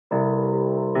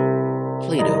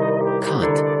Plato,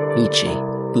 Kant, Nietzsche,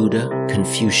 Buddha,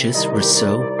 Confucius,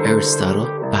 Rousseau, Aristotle,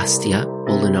 Bastiat,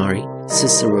 Molinari,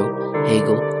 Cicero,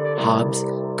 Hegel, Hobbes,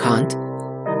 Kant,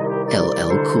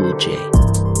 LL Cool J.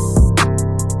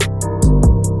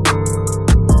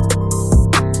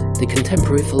 The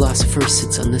contemporary philosopher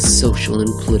sits on the social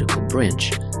and political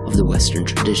branch of the Western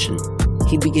tradition.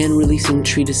 He began releasing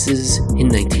treatises in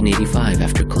 1985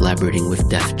 after collaborating with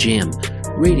Def Jam.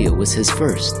 Radio was his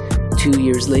first. 2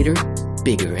 years later,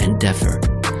 bigger and deafer.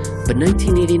 But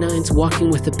 1989's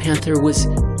Walking with the Panther was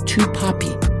too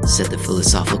poppy, said the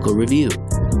Philosophical Review.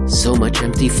 So much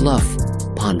empty fluff,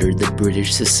 pondered the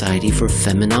British Society for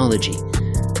Feminology.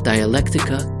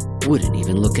 Dialectica wouldn't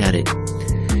even look at it.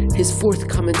 His fourth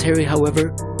commentary,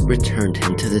 however, returned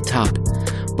him to the top.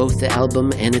 Both the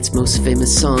album and its most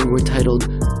famous song were titled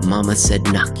Mama Said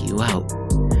Knock You Out.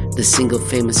 The single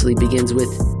famously begins with,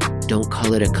 "Don't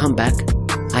call it a comeback,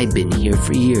 I've been here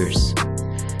for years."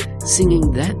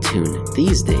 Singing that tune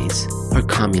these days are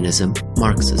communism,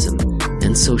 Marxism,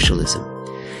 and socialism.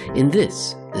 In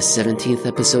this, the 17th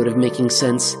episode of Making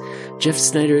Sense, Jeff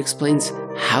Snyder explains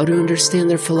how to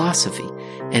understand their philosophy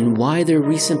and why their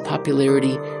recent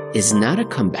popularity is not a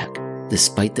comeback,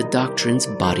 despite the doctrine's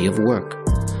body of work.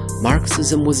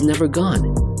 Marxism was never gone.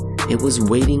 It was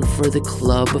waiting for the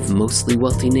club of mostly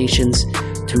wealthy nations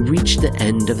to reach the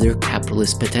end of their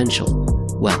capitalist potential.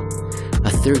 Well, a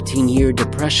 13-year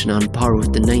depression on par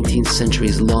with the 19th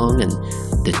century's long and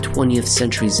the 20th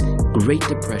century's Great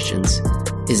Depressions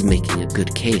is making a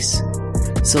good case.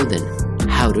 So then,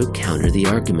 how to counter the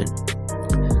argument?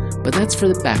 But that's for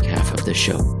the back half of the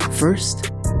show.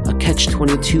 First, a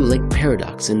catch-22-like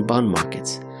paradox in bond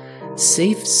markets.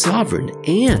 Safe sovereign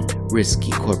and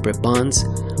risky corporate bonds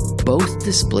both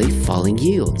display falling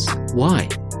yields. Why?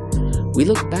 We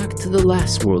look back to the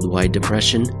last worldwide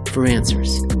depression for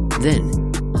answers. Then,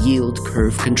 yield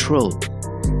curve control.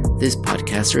 This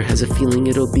podcaster has a feeling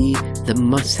it'll be the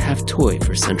must-have toy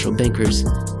for central bankers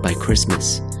by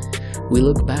Christmas. We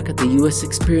look back at the U.S.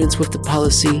 experience with the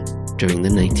policy during the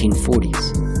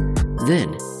 1940s.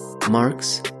 Then,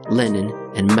 Marx, Lenin,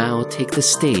 and Mao take the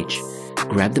stage,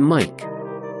 grab the mic,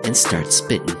 and start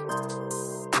spitting.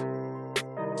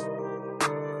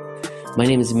 My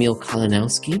name is Emil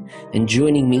Kalinowski, and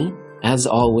joining me, as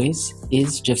always,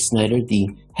 is Jeff Snyder, the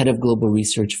head of global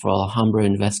research for Alhambra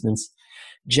Investments.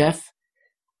 Jeff,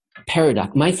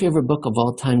 paradox. My favorite book of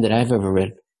all time that I've ever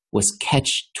read was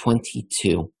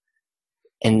Catch-22.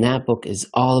 And that book is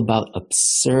all about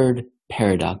absurd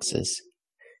paradoxes.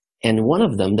 And one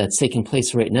of them that's taking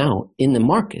place right now in the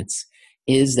markets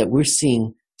is that we're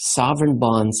seeing sovereign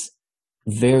bonds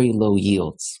very low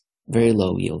yields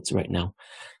right now.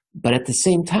 But at the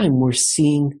same time, we're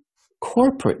seeing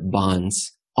corporate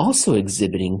bonds also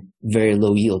exhibiting very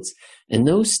low yields. And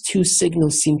those two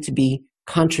signals seem to be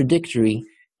contradictory,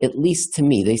 at least to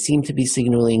me. They seem to be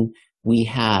signaling we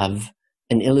have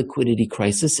an illiquidity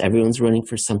crisis. Everyone's running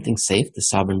for something safe, the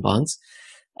sovereign bonds.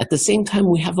 At the same time,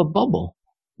 we have a bubble.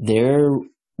 They're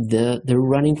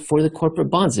running for the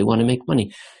corporate bonds. They want to make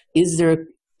money. Is there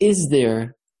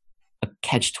a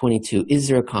catch-22? Is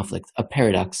there a conflict, a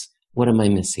paradox? What am I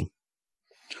missing?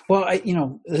 Well,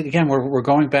 again, we're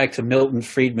going back to Milton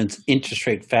Friedman's interest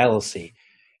rate fallacy.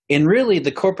 And really,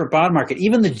 the corporate bond market,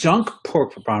 even the junk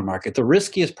corporate bond market, the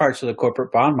riskiest parts of the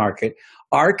corporate bond market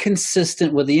are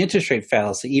consistent with the interest rate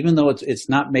fallacy, even though it's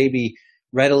not maybe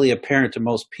readily apparent to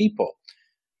most people.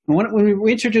 When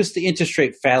we introduce the interest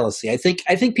rate fallacy, I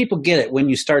think people get it when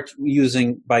you start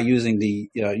using the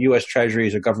U.S.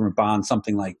 Treasuries or government bonds,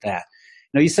 something like that.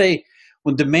 You say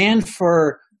when demand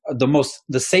for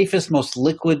the safest, most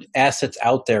liquid assets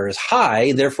out there is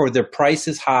high, therefore their price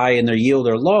is high and their yield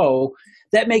are low.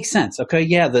 That makes sense. Okay,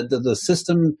 yeah, the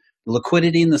system,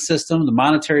 liquidity in the system, the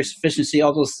monetary sufficiency,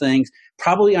 all those things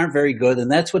probably aren't very good, and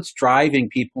that's what's driving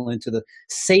people into the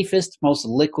safest, most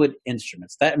liquid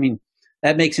instruments. That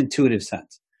makes intuitive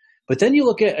sense. But then you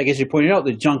look at, I guess you pointed out,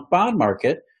 the junk bond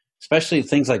market, especially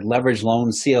things like leveraged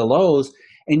loans, CLOs,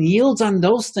 and yields on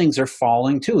those things are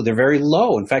falling too. They're very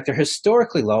low. In fact, they're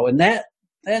historically low. And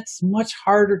that's much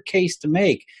harder case to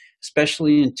make,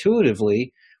 especially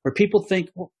intuitively, where people think,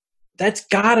 well, that's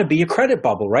got to be a credit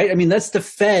bubble, right? I mean, that's the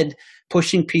Fed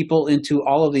pushing people into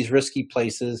all of these risky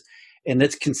places. And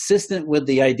that's consistent with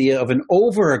the idea of an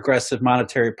over-aggressive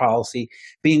monetary policy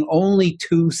being only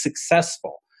too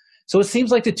successful. So it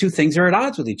seems like the two things are at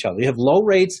odds with each other. You have low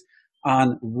rates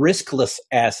on riskless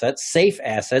assets, safe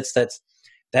assets.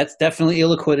 That's definitely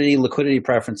illiquidity, liquidity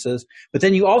preferences. But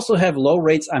then you also have low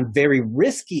rates on very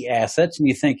risky assets, and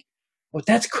you think, well,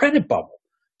 that's credit bubble.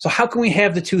 So how can we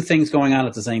have the two things going on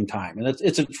at the same time? And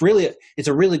it's a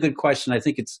really good question. I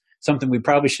think it's something we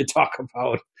probably should talk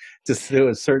about to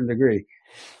a certain degree.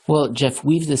 Well, Jeff,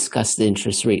 we've discussed the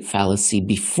interest rate fallacy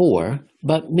before,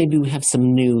 but maybe we have some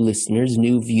new listeners,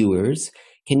 new viewers.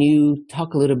 Can you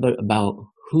talk a little bit about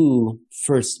who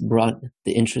first brought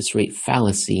the interest rate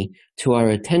fallacy to our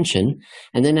attention?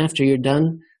 And then after you're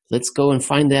done, let's go and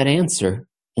find that answer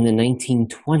in the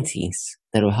 1920s.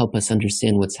 That'll help us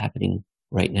understand what's happening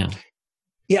right now.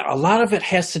 Yeah, a lot of it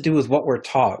has to do with what we're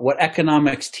taught, what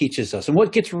economics teaches us, and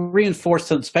what gets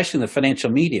reinforced, especially in the financial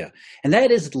media. And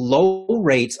that is low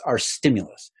rates are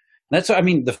stimulus. That's what I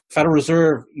mean. The Federal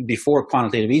Reserve, before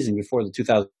quantitative easing, before the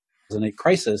 2008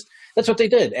 crisis, that's what they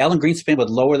did. Alan Greenspan would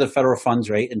lower the federal funds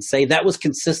rate and say that was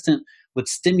consistent with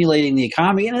stimulating the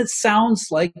economy. And it sounds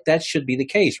like that should be the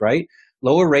case, right?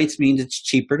 Lower rates means it's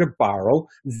cheaper to borrow,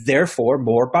 therefore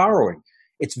more borrowing.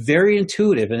 It's very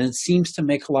intuitive, and it seems to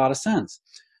make a lot of sense.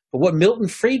 But what Milton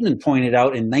Friedman pointed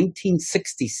out in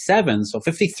 1967, so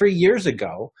 53 years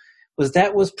ago, was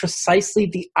that was precisely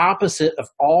the opposite of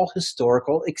all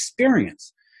historical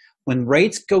experience. When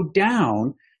rates go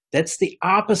down, that's the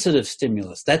opposite of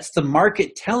stimulus. That's the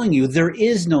market telling you there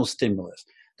is no stimulus,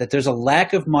 that there's a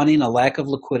lack of money and a lack of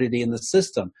liquidity in the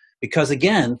system. Because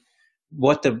again,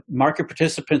 what the market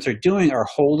participants are doing are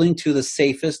holding to the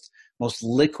safest, most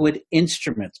liquid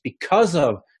instruments because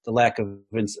of the lack of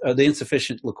the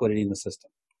insufficient liquidity in the system.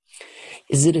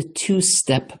 Is it a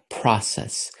two-step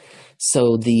process?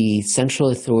 So the central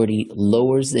authority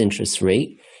lowers the interest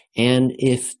rate, and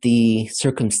if the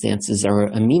circumstances are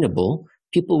amenable,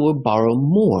 people will borrow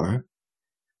more.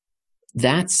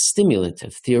 That's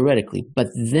stimulative, theoretically. But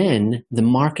then the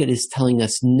market is telling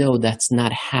us, no, that's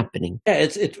not happening. Yeah,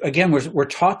 again, we're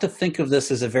taught to think of this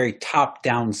as a very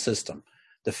top-down system.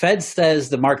 The Fed says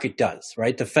the market does,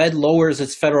 right? The Fed lowers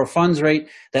its federal funds rate.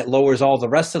 That lowers all the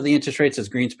rest of the interest rates, as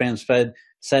Greenspan's Fed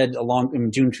said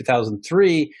in June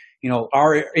 2003.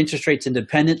 Are interest rates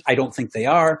independent? I don't think they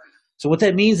are. So what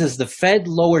that means is the Fed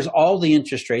lowers all the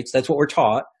interest rates. That's what we're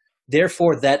taught.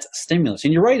 Therefore, that's stimulus.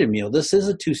 And you're right, Emil. This is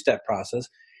a two-step process.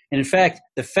 And in fact,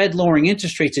 the Fed lowering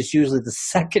interest rates is usually the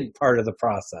second part of the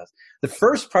process. The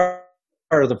first part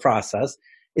of the process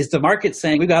is the market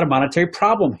saying, we've got a monetary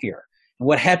problem here. And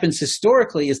what happens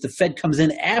historically is the Fed comes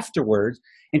in afterwards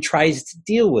and tries to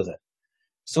deal with it.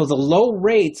 So the low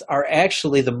rates are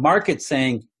actually the market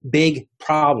saying, big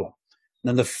problem.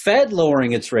 Then the Fed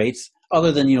lowering its rates,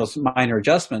 other than some minor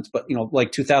adjustments, but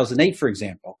like 2008, for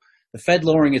example, the Fed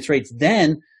lowering its rates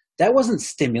then, that wasn't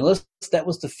stimulus. That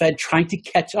was the Fed trying to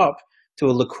catch up to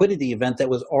a liquidity event that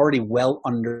was already well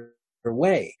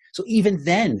underway. So even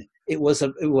then, it was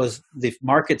the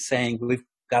market saying, we've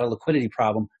got a liquidity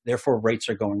problem, therefore rates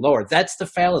are going lower. That's the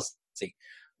fallacy.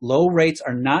 Low rates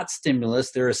are not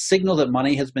stimulus. They're a signal that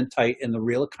money has been tight in the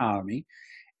real economy.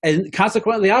 And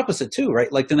consequently the opposite too,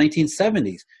 right? Like the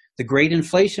 1970s, the great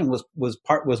inflation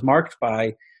was marked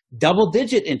by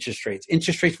double-digit interest rates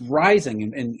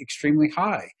rising and extremely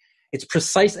high. It's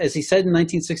precise, as he said in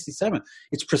 1967,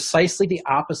 it's precisely the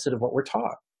opposite of what we're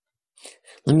taught.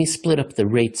 Let me split up the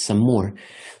rates some more.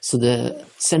 So the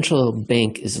central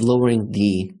bank is lowering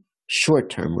the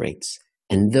short-term rates,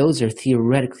 and those are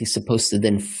theoretically supposed to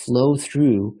then flow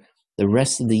through the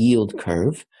rest of the yield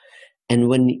curve. And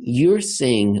when you're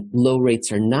saying low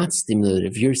rates are not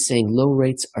stimulative, you're saying low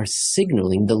rates are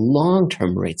signaling the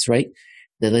long-term rates, right?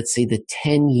 That let's say the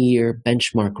 10-year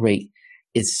benchmark rate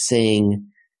is saying,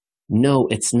 no,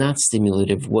 it's not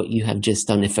stimulative, what you have just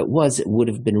done. If it was, it would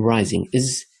have been rising.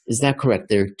 Is that correct?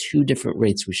 There are two different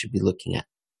rates we should be looking at: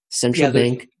 central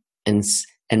bank and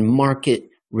market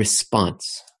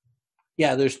response.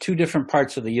 Yeah, there's two different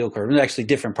parts of the yield curve. There's actually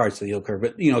different parts of the yield curve,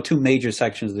 but two major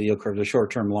sections of the yield curve: the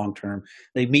short-term, long-term.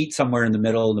 They meet somewhere in the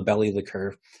middle, in the belly of the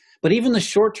curve. But even the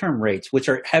short-term rates, which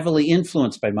are heavily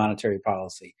influenced by monetary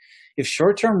policy, if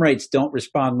short-term rates don't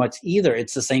respond much either,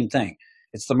 it's the same thing.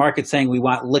 It's the market saying we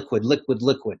want liquid.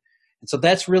 And so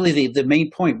that's really the main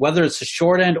point, whether it's the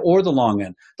short end or the long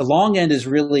end. The long end is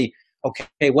really,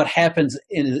 okay, what happens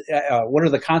what are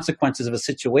the consequences of a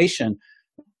situation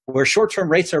where short-term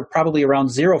rates are probably around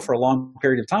zero for a long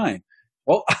period of time?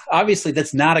 Well, obviously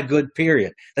that's not a good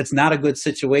period. That's not a good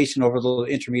situation over the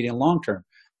intermediate and long term.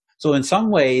 So in some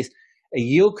ways, a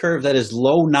yield curve that is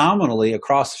low nominally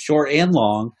across short and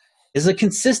long is a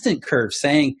consistent curve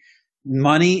saying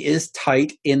money is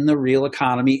tight in the real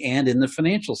economy and in the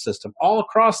financial system, all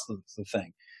across the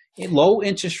thing. Low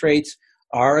interest rates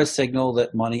are a signal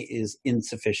that money is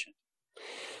insufficient.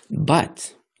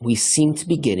 But we seem to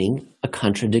be getting a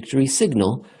contradictory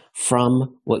signal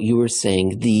from what you were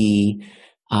saying. The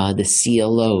the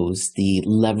CLOs, the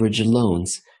leverage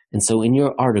loans. And so in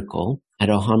your article at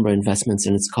Alhambra Investments,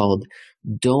 and it's called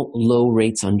 "Don't Low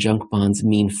Rates on Junk Bonds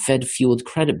Mean Fed-Fueled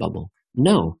Credit Bubble?"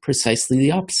 No, precisely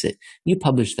the opposite. You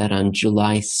published that on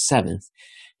July 7th.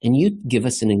 And you give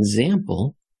us an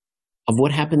example of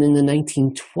what happened in the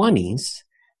 1920s,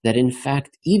 that in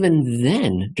fact, even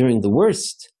then, during the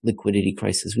worst liquidity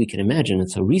crisis we can imagine, and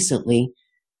so recently,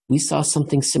 we saw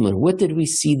something similar. What did we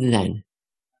see then?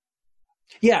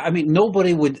 Yeah, I mean,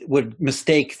 nobody would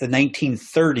mistake the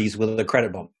 1930s with a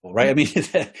credit bubble, right? I mean,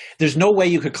 there's no way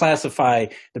you could classify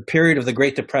the period of the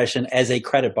Great Depression as a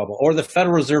credit bubble, or the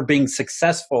Federal Reserve being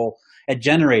successful at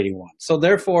generating one. So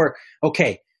therefore,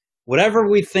 okay, whatever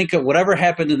we think of, whatever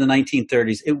happened in the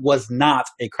 1930s, it was not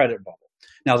a credit bubble.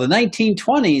 Now, the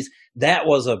 1920s, that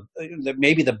was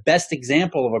maybe the best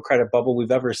example of a credit bubble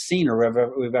we've ever seen or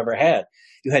we've ever had.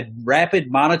 You had rapid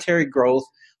monetary growth,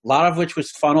 a lot of which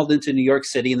was funneled into New York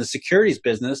City in the securities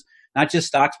business, not just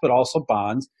stocks, but also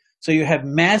bonds. So you have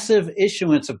massive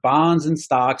issuance of bonds and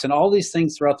stocks and all these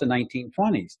things throughout the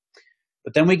 1920s.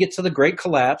 But then we get to the Great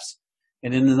Collapse,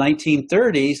 and in the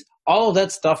 1930s, all of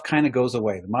that stuff kind of goes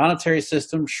away. The monetary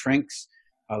system shrinks.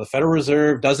 The Federal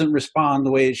Reserve doesn't respond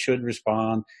the way it should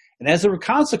respond. And as a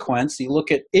consequence, you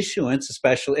look at issuance,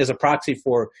 especially as a proxy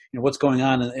for what's going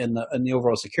on in the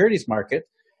overall securities market.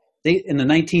 In the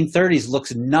 1930s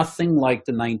looks nothing like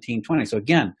the 1920s. So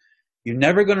again, you're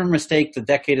never going to mistake the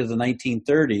decade of the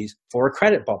 1930s for a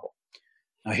credit bubble.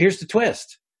 Now here's the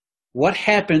twist. What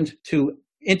happened to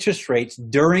interest rates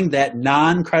during that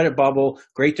non-credit bubble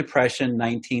Great Depression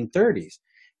 1930s?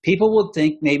 People would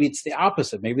think maybe it's the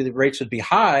opposite. Maybe the rates would be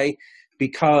high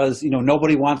because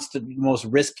nobody wants the most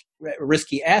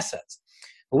risky assets.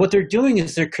 But what they're doing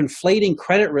is they're conflating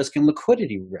credit risk and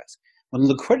liquidity risk. When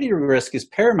liquidity risk is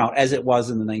paramount, as it was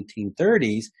in the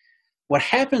 1930s, what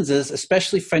happens is,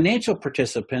 especially financial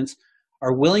participants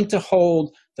are willing to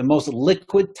hold the most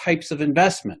liquid types of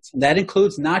investments. And that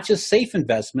includes not just safe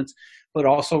investments, but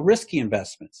also risky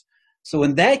investments. So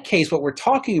in that case, what we're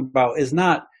talking about is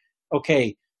not,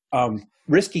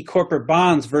 risky corporate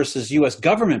bonds versus U.S.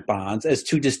 government bonds as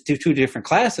two different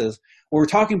classes. What we're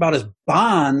talking about is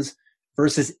bonds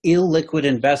versus illiquid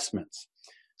investments.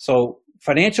 So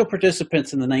financial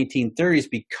participants in the 1930s,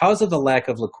 because of the lack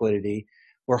of liquidity,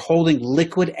 were holding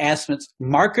liquid assets,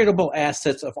 marketable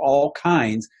assets of all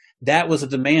kinds. That was a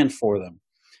demand for them.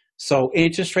 So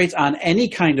interest rates on any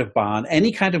kind of bond,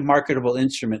 any kind of marketable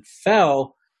instrument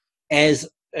fell as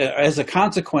a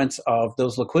consequence of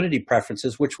those liquidity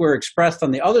preferences, which were expressed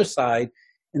on the other side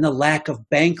in the lack of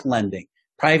bank lending,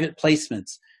 private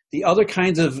placements, the other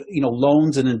kinds of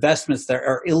loans and investments that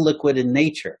are illiquid in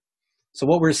nature. So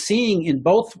what we're seeing in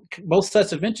both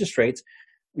sets of interest rates,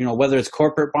 whether it's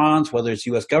corporate bonds, whether it's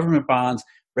U.S. government bonds,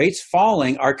 rates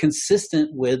falling are consistent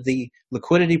with the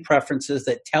liquidity preferences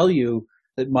that tell you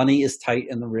that money is tight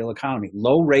in the real economy.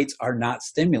 Low rates are not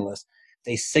stimulus.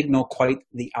 They signal quite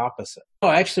the opposite.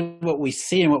 Actually, what we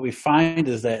see and what we find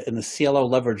is that in the CLO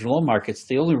leveraged loan markets,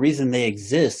 the only reason they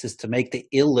exist is to make the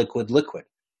illiquid liquid.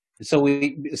 And so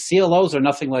CLOs are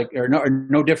nothing like, or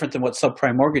no different than what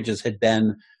subprime mortgages had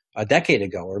been a decade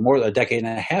ago, or more than a decade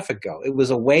and a half ago. It was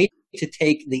a way to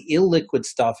take the illiquid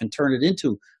stuff and turn it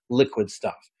into liquid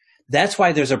stuff. That's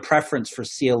why there's a preference for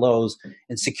CLOs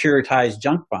and securitized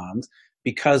junk bonds,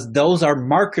 because those are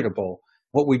marketable.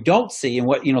 What we don't see, and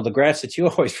what the graphs that you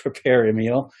always prepare,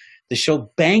 Emil, to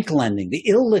show bank lending, the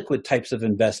illiquid types of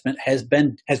investment has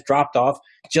dropped off,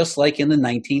 just like in the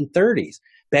 1930s.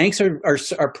 Banks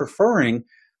are preferring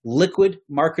liquid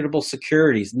marketable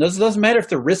securities. And it doesn't matter if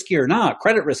they're risky or not,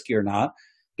 credit risky or not,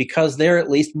 because they're at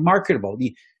least marketable.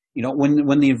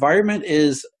 When the environment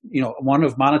is one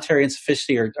of monetary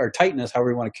insufficiency or tightness,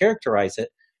 however you want to characterize it,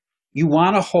 you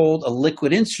want to hold a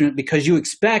liquid instrument because you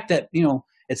expect that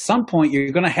at some point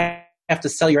you're going to have to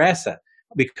sell your asset,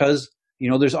 because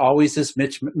there's always this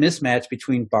mismatch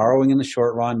between borrowing in the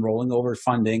short run, rolling over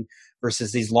funding,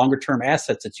 versus these longer term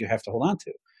assets that you have to hold on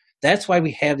to. That's why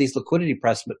we have these liquidity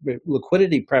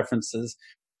preferences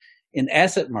in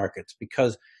asset markets,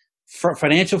 because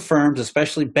financial firms,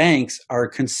 especially banks, are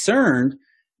concerned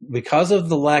because of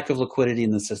the lack of liquidity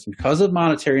in the system, because of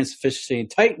monetary insufficiency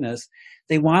and tightness.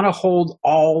 They want to hold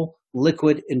all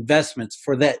liquid investments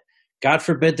for that. God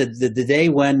forbid the day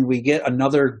when we get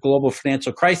another global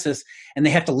financial crisis and they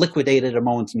have to liquidate at a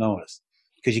moment's notice,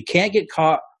 because you can't get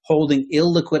caught holding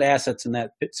illiquid assets in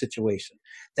that situation.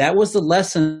 That was the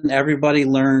lesson everybody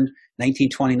learned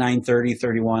 1929, 30,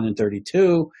 31, and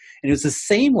 32. And it was the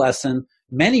same lesson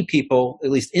many people,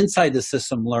 at least inside the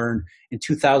system, learned in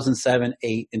 2007,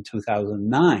 8, and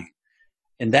 2009.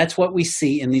 And that's what we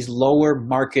see in these lower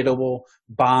marketable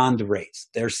bond rates.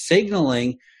 They're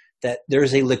signaling that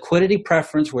there's a liquidity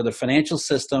preference where the financial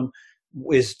system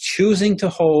is choosing to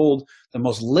hold the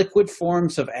most liquid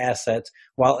forms of assets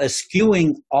while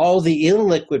eschewing all the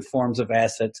illiquid forms of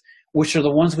assets, which are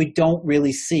the ones we don't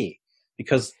really see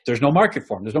because there's no market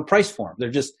for them. There's no price for them. They're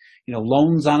just,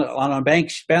 loans on a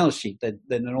bank's balance sheet that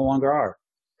no longer are.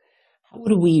 How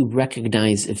do we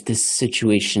recognize if this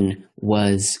situation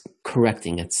was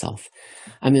correcting itself?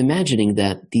 I'm imagining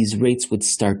that these rates would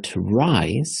start to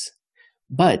rise,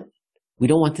 but we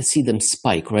don't want to see them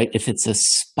spike, right? If it's a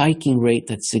spiking rate,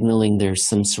 that's signaling there's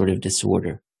some sort of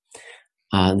disorder.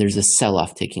 There's a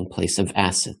sell-off taking place of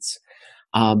assets.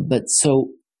 But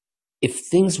so if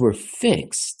things were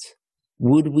fixed,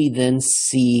 would we then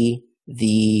see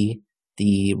the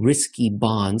risky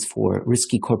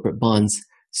corporate bonds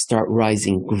start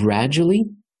rising gradually?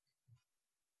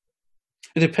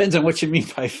 It depends on what you mean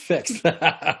by fixed,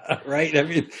 right? I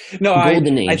mean, no,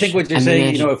 Golden age. I think what you're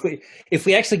saying, if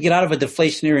we actually get out of a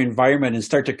deflationary environment and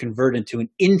start to convert into an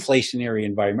inflationary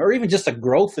environment, or even just a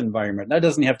growth environment, that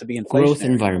doesn't have to be inflationary. Growth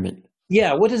environment.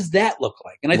 Yeah, what does that look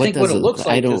like? And I think what it looks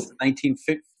like is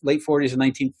late 40s and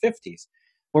 1950s,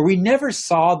 where we never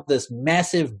saw this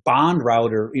massive bond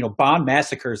rout or bond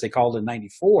massacres they called in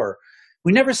 '94.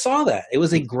 We never saw that. It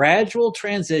was a gradual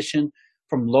transition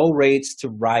from low rates to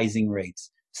rising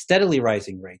rates, steadily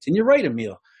rising rates. And you're right,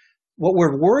 Emil. What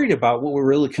we're worried about, what we're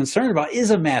really concerned about is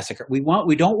a massacre. We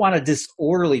don't want a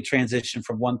disorderly transition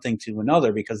from one thing to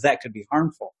another because that could be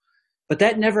harmful. But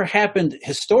that never happened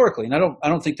historically. And I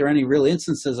don't think there are any real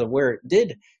instances of where it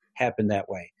did happen that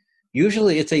way.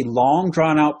 Usually it's a long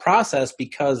drawn out process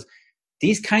because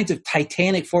these kinds of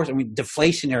titanic forces,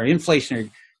 deflationary, inflationary,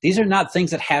 these are not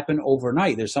things that happen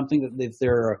overnight. There's something that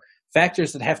there are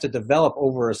factors that have to develop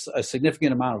over a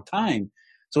significant amount of time.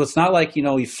 So it's not like,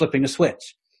 you're flipping a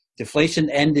switch. Deflation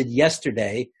ended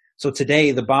yesterday. So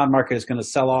today the bond market is going to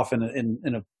sell off in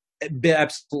a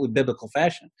absolutely biblical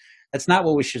fashion. That's not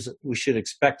what we should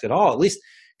expect at all, at least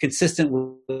consistent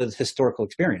with historical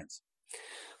experience.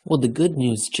 Well, the good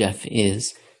news, Jeff,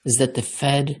 is that the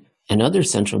Fed and other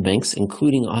central banks,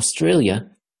 including Australia,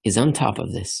 is on top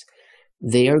of this.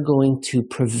 They are going to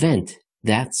prevent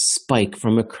that spike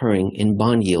from occurring in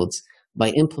bond yields by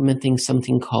implementing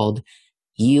something called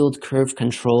yield curve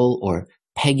control or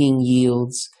pegging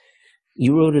yields.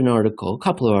 You wrote a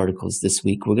couple of articles this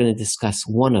week. We're going to discuss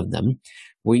one of them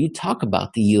where you talk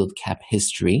about the yield cap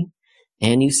history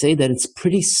and you say that it's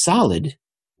pretty solid,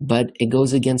 but it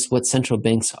goes against what central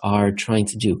banks are trying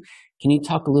to do. Can you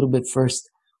talk a little bit first?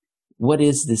 What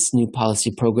is this new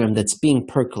policy program that's being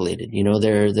percolated?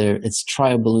 Its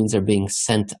trial balloons are being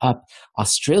sent up.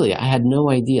 Australia, I had no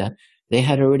idea they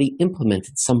had already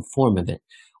implemented some form of it.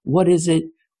 What is it?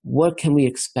 What can we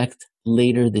expect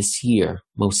later this year,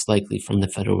 most likely from the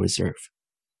Federal Reserve?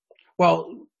 Well,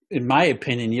 in my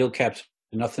opinion, yield caps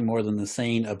are nothing more than the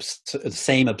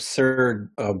same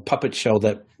absurd puppet show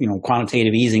that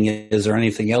quantitative easing is, or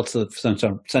anything else that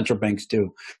central banks do.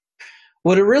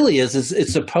 What it really is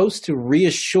it's supposed to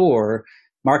reassure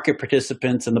market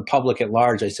participants and the public at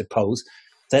large, I suppose,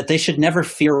 that they should never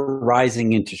fear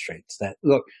rising interest rates. That,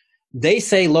 look, they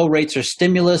say low rates are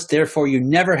stimulus, therefore you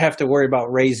never have to worry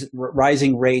about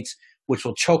rising rates, which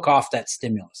will choke off that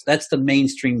stimulus. That's the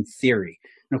mainstream theory.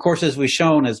 And of course, as we've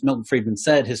shown, as Milton Friedman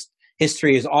said,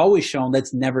 history has always shown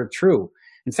that's never true.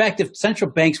 In fact, if central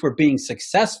banks were being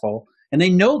successful, and they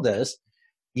know this,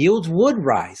 yields would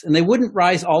rise, and they wouldn't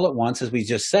rise all at once, as we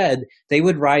just said. They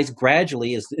would rise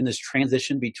gradually in this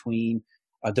transition between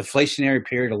a deflationary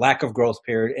period, a lack of growth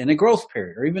period, and a growth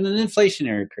period, or even an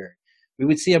inflationary period. We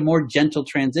would see a more gentle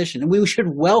transition, and we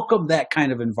should welcome that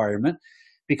kind of environment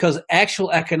because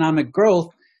actual economic growth,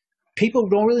 people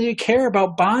don't really care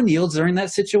about bond yields during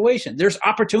that situation. There's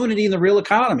opportunity in the real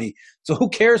economy, so who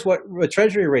cares what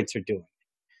treasury rates are doing?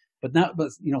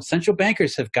 But central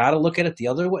bankers have got to look at it the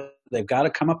other way. They've got to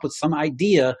come up with some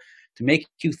idea to make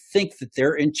you think that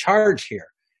they're in charge here.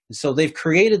 And so they've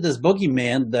created this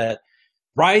boogeyman that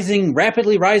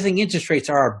rapidly rising interest rates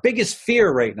are our biggest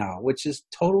fear right now, which is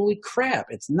totally crap.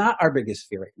 It's not our biggest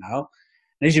fear right now.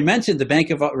 And as you mentioned,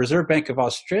 the Reserve Bank of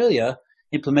Australia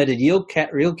implemented yield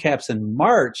caps in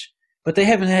March, but they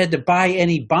haven't had to buy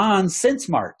any bonds since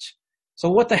March. So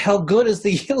what the hell good is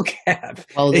the yield cap?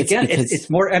 Well, again, it's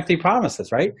more empty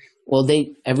promises, right? Well,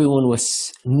 everyone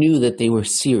knew that they were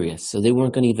serious, so they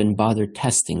weren't going to even bother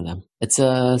testing them. It's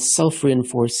a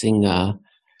self-reinforcing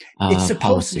it's supposed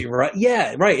policy. to be, right?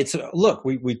 Yeah, right. Look,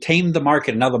 we tamed the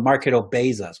market, and now the market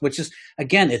obeys us, which is,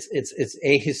 again, it's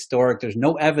ahistoric. There's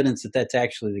no evidence that that's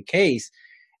actually the case.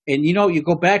 And you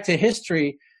go back to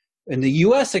history and the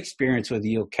U.S. experience with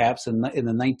yield caps in the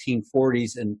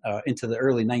 1940s and into the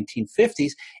early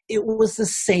 1950s. It was the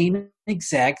same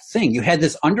exact thing. You had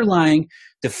this underlying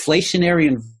deflationary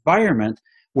environment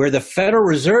where the Federal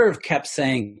Reserve kept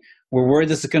saying, we're worried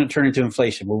this is going to turn into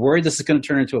inflation. We're worried this is going to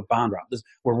turn into a bond rout.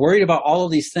 We're worried about all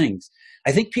of these things.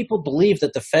 I think people believe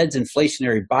that the Fed's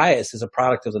inflationary bias is a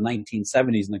product of the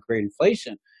 1970s and the Great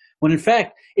Inflation, when in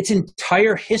fact, its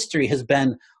entire history has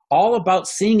been all about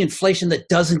seeing inflation that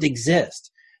doesn't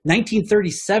exist.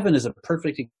 1937 is a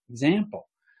perfect example.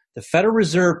 The Federal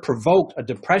Reserve provoked a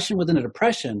depression within a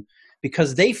depression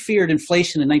because they feared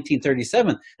inflation in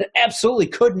 1937 that absolutely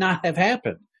could not have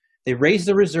happened. They raised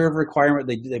the reserve requirement.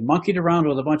 They monkeyed around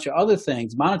with a bunch of other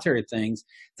things, monetary things,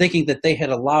 thinking that they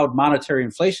had allowed monetary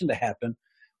inflation to happen.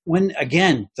 When,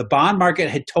 again, the bond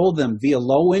market had told them via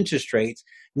low interest rates,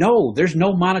 no, there's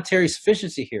no monetary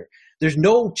sufficiency here. There's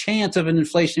no chance of an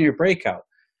inflationary breakout.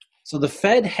 So the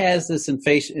Fed has this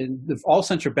inflation, all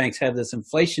central banks have this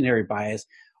inflationary bias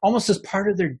almost as part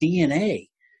of their DNA.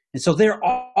 And so they're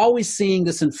always seeing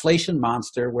this inflation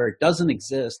monster where it doesn't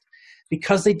exist,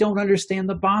 because they don't understand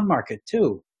the bond market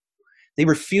too. They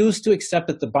refuse to accept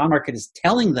that the bond market is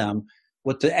telling them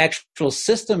what the actual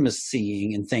system is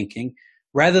seeing and thinking,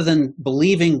 rather than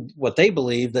believing what they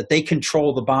believe, that they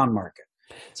control the bond market.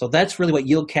 So that's really what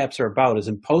yield caps are about, is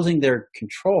imposing their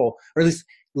control, or at least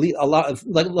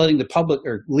letting the public,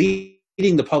 or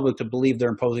leading the public to believe they're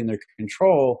imposing their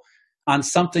control on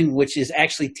something which is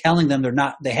actually telling them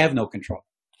they have no control.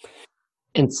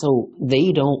 And so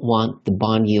they don't want the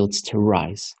bond yields to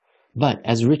rise. But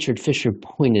as Richard Fisher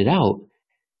pointed out,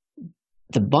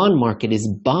 the bond market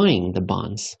is buying the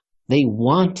bonds. They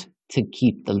want to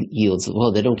keep the yields.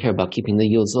 Well, they don't care about keeping the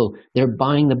yields low. They're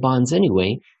buying the bonds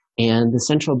anyway. And the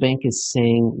central bank is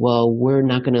saying, well, we're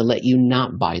not going to let you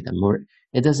not buy them. Or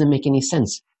it doesn't make any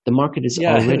sense. The market is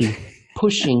already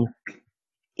pushing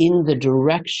in the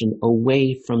direction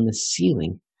away from the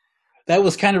ceiling. That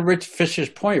was kind of Rich Fisher's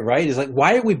point, right? Is like,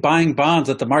 why are we buying bonds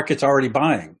that the market's already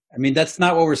buying? I mean, that's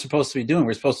not what we're supposed to be doing.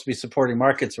 We're supposed to be supporting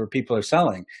markets where people are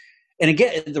selling. And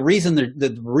again, the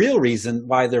real reason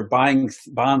why they're buying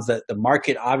bonds that the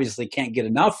market obviously can't get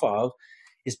enough of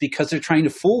is because they're trying to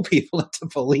fool people into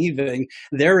believing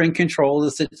they're in control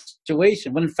of the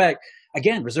situation. When in fact,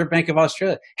 again, Reserve Bank of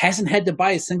Australia hasn't had to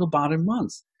buy a single bond in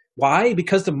months. Why?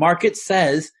 Because the market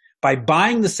says by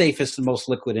buying the safest and most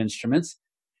liquid instruments,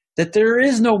 that there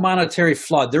is no monetary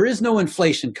flood. There is no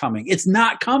inflation coming. It's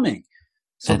not coming.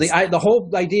 So the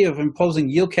whole idea of imposing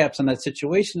yield caps on that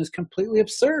situation is completely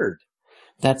absurd.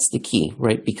 That's the key,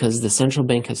 right? Because the central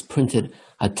bank has printed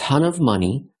a ton of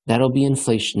money. That'll be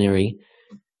inflationary.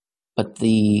 But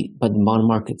the bond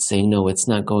market's saying, no, it's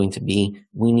not going to be.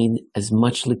 We need as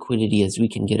much liquidity as we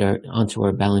can get onto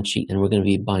our balance sheet, and we're going to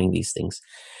be buying these things.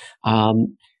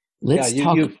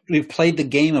 We've played the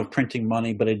game of printing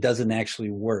money, but it doesn't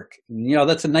actually work.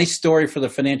 That's a nice story for the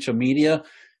financial media,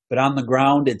 but on the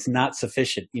ground, it's not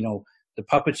sufficient. The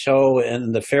puppet show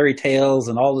and the fairy tales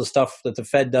and all the stuff that the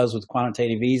Fed does with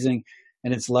quantitative easing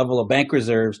and its level of bank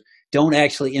reserves don't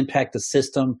actually impact the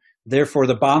system. Therefore,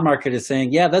 the bond market is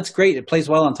saying, yeah, that's great. It plays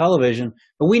well on television,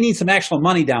 but we need some actual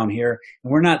money down here,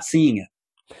 and we're not seeing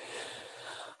it.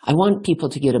 I want people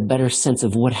to get a better sense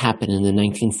of what happened in the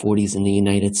 1940s in the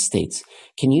United States.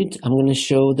 I'm going to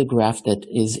show the graph that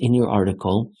is in your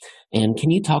article, and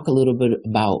can you talk a little bit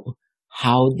about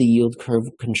how the yield curve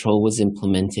control was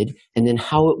implemented, and then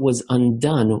how it was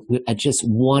undone at just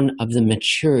one of the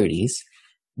maturities,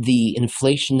 the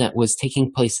inflation that was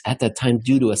taking place at that time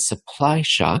due to a supply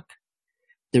shock,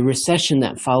 the recession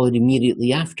that followed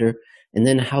immediately after, and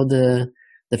then how the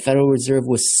Federal Reserve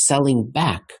was selling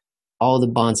back all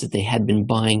the bonds that they had been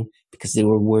buying because they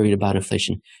were worried about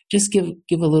inflation. Just give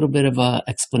a little bit of an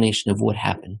explanation of what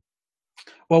happened.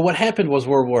 Well, what happened was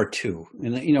World War II.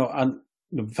 And,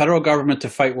 the federal government, to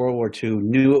fight World War II,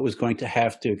 knew it was going to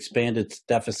have to expand its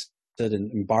deficit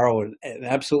and borrow an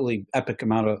absolutely epic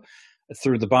amount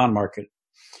through the bond market.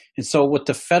 And so what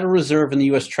the Federal Reserve and the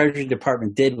U.S. Treasury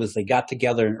Department did was they got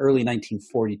together in early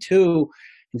 1942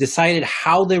 and decided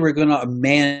how they were going to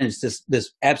manage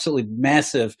this absolutely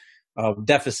massive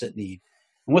deficit need.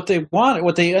 And what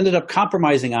they ended up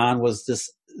compromising on was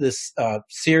this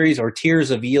series or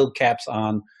tiers of yield caps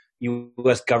on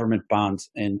U.S. government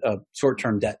bonds and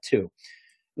short-term debt too.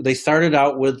 They started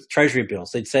out with Treasury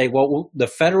bills. They'd say, well, the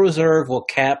Federal Reserve will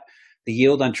cap the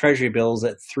yield on Treasury bills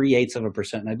at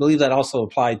 0.3%. And I believe that also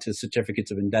applied to certificates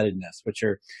of indebtedness, which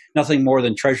are nothing more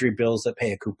than Treasury bills that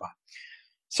pay a coupon.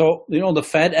 So, the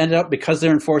Fed ended up, because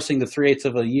they're enforcing the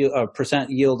 0.3%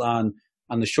 yield on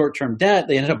on the short-term debt,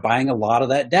 they ended up buying a lot of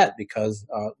that debt because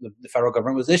the federal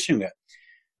government was issuing it.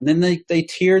 And then they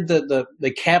tiered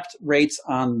they capped rates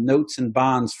on notes and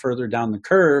bonds further down the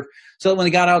curve, so that when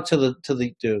they got out to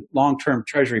the long-term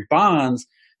Treasury bonds,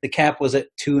 the cap was at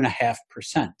 2.5%.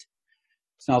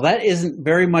 So now that isn't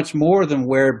very much more than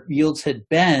where yields had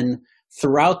been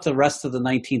throughout the rest of the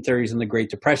 1930s and the Great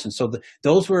Depression. So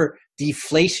those were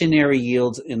deflationary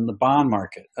yields in the bond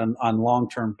market on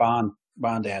long-term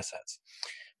bond assets.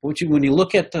 When you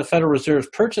look at the Federal Reserve's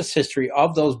purchase history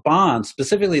of those bonds,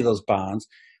 specifically those bonds,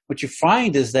 what you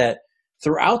find is that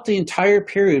throughout the entire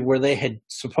period where they had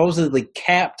supposedly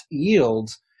capped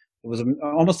yields, it was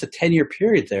almost a 10-year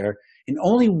period there, in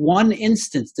only one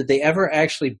instance did they ever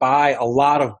actually buy a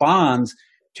lot of bonds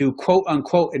to quote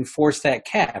unquote enforce that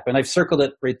cap. And I've circled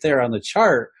it right there on the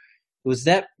chart. It was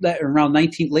that around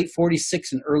late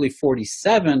 46 and early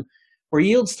 47 where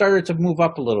yields started to move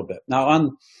up a little bit. Now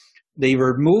they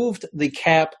removed the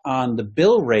cap on the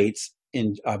bill rates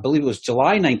in, I believe it was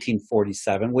July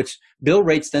 1947, which bill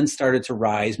rates then started to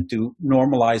rise to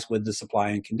normalize with the supply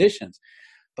and conditions.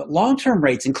 But long-term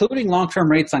rates, including long-term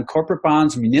rates on corporate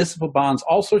bonds, municipal bonds,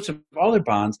 all sorts of other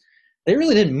bonds, they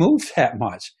really didn't move that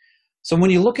much. So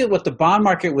when you look at what the bond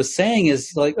market was saying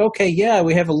is like, okay, yeah,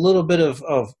 we have a little bit of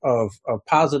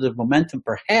positive momentum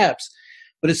perhaps,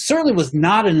 but it certainly was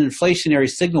not an inflationary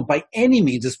signal by any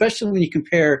means, especially when you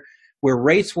compare where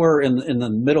rates were in the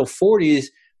middle 40s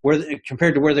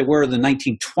compared to where they were in the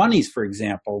 1920s, for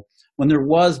example, when there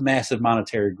was massive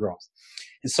monetary growth.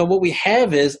 And so what we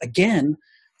have is, again,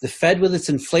 the Fed with its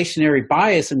inflationary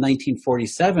bias in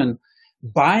 1947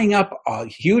 buying up a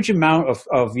huge amount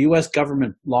of U.S.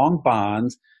 government long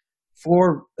bonds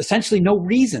for essentially no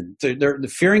reason. They're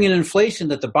fearing an inflation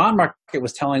that the bond market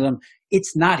was telling them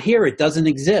it's not here, it doesn't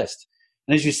exist.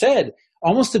 And as you said,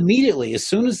 almost immediately, as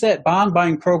soon as that bond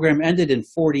buying program ended in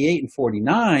 48 and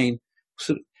 49,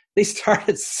 they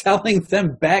started selling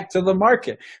them back to the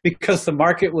market because the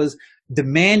market was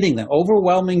demanding them,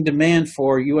 overwhelming demand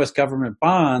for U.S. government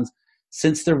bonds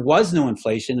since there was no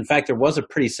inflation. In fact, there was a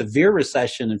pretty severe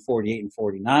recession in 48 and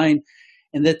 49,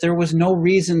 and that there was no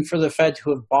reason for the Fed to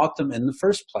have bought them in the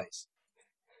first place.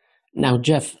 Now,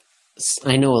 Jeff,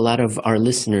 I know a lot of our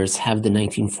listeners have the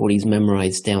 1940s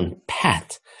memorized down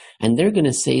pat, and they're going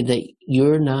to say that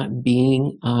you're not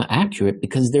being accurate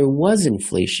because there was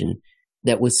inflation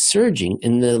that was surging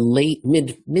in the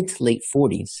mid to late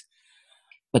 40s.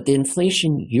 But the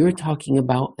inflation you're talking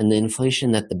about and the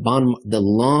inflation that the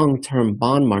long-term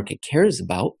bond market cares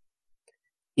about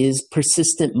is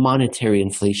persistent monetary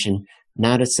inflation,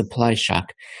 not a supply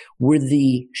shock. Were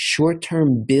the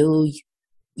short-term bill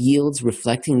yields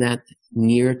reflecting that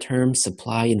near-term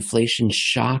supply inflation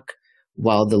shock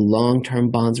while the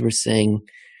long-term bonds were saying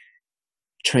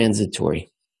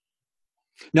transitory?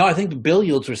 No, I think the bill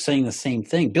yields were saying the same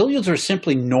thing. Bill yields are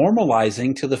simply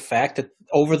normalizing to the fact that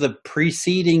over the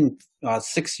preceding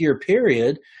 6-year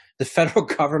period, the federal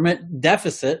government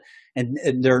deficit and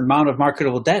their amount of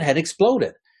marketable debt had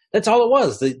exploded. That's all it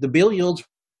was. The bill yields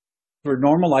were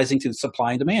normalizing to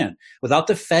supply and demand. Without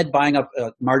the Fed buying up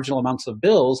marginal amounts of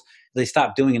bills, they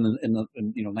stopped doing in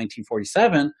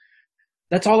 1947.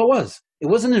 That's all it was. It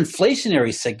wasn't an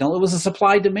inflationary signal. It was a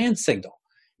supply-demand signal.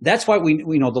 That's why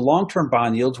we know the long-term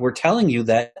bond yields were telling you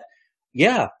that,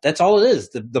 yeah, that's all it is.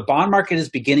 The bond market is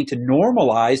beginning to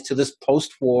normalize to this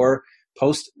post-war,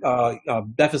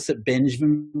 post-deficit binge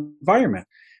environment.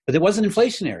 But it wasn't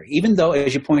inflationary, even though,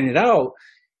 as you pointed out,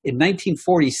 in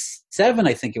 1947,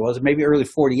 I think it was, or maybe early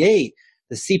 48,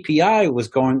 the CPI was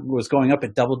going up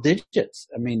at double digits.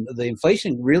 I mean, the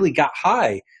inflation really got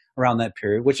high around that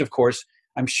period, which, of course,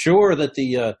 I'm sure that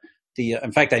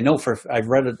in fact, I know I've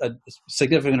read a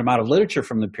significant amount of literature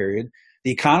from the period.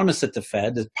 The economists at the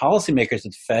Fed, the policymakers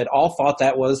at the Fed, all thought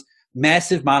that was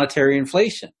massive monetary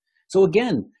inflation. So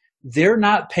again, they're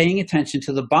not paying attention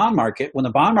to the bond market when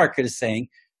the bond market is saying,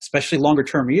 especially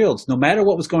longer-term yields, no matter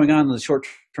what was going on in the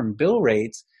short-term bill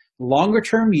rates,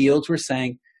 longer-term yields were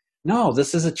saying, no,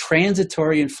 this is a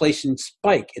transitory inflation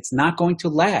spike. It's not going to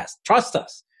last. Trust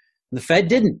us. And the Fed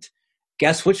didn't.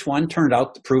 Guess which one turned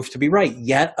out to prove to be right?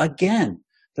 Yet again,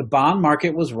 the bond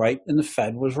market was right and the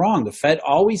Fed was wrong. The Fed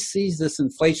always sees this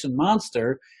inflation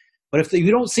monster, but if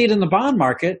you don't see it in the bond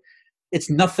market, it's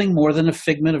nothing more than a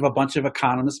figment of a bunch of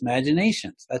economists'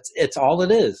 imaginations. It's all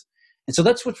it is. And so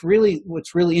that's what's really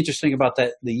interesting about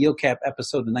the yield cap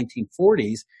episode in the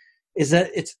 1940s is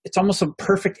that it's almost a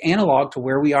perfect analog to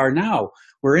where we are now.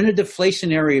 We're in a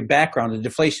deflationary background, a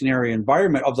deflationary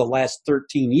environment of the last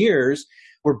 13 years,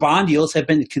 where bond yields have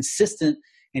been consistent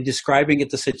and describing it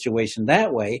the situation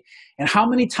that way. And how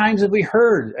many times have we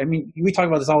heard, I mean, we talk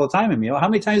about this all the time, Emil, how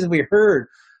many times have we heard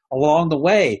along the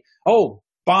way, oh,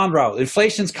 bond route,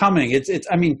 inflation's coming,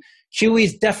 I mean,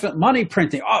 QE's definite money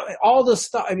printing, all this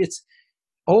stuff, I mean, it's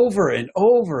over and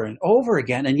over and over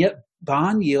again, and yet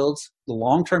bond yields, the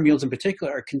long-term yields in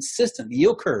particular, are consistent. The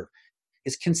yield curve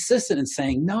is consistent in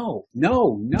saying no,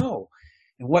 no, no.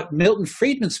 And what Milton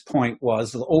Friedman's point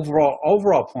was, the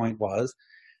overall point was,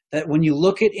 that when you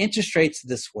look at interest rates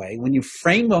this way, when you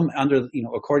frame them under,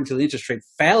 according to the interest rate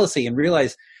fallacy, and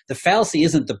realize the fallacy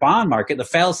isn't the bond market, the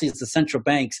fallacy is the central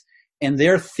banks and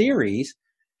their theories,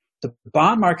 the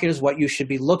bond market is what you should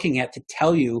be looking at to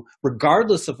tell you,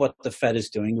 regardless of what the Fed is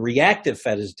doing, the reactive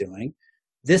Fed is doing,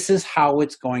 this is how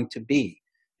it's going to be.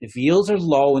 If yields are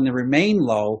low and they remain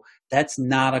low, that's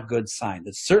not a good sign.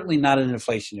 That's certainly not an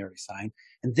inflationary sign.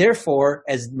 And therefore,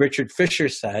 as Richard Fisher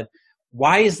said,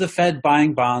 why is the Fed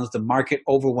buying bonds the market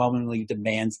overwhelmingly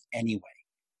demands anyway?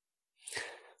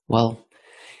 Well,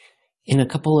 in a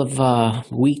couple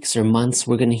of weeks or months,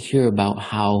 we're going to hear about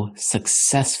how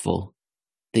successful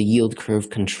the yield curve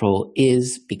control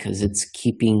is because it's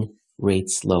keeping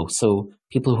rates low. So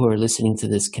people who are listening to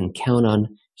this can count on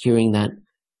hearing that,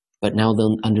 but now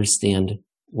they'll understand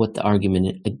what the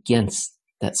argument against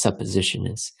that supposition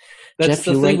is. That's Jeff,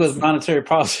 the thing with monetary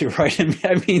policy, right?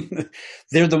 I mean,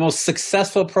 they're the most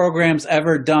successful programs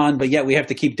ever done, but yet we have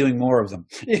to keep doing more of them.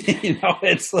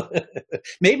 It's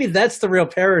maybe that's the real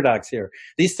paradox here.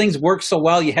 These things work so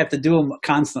well, you have to do them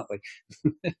constantly.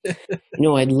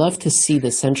 I'd love to see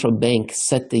the central bank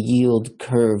set the yield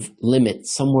curve limit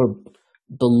somewhere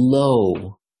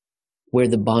below where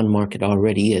the bond market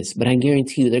already is. But I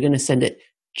guarantee you they're going to send it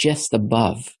just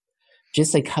above.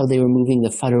 Just like how they were moving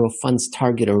the federal funds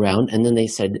target around, and then they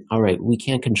said, all right, we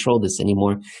can't control this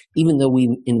anymore. Even though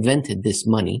we invented this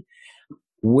money,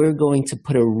 we're going to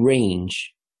put a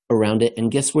range around it.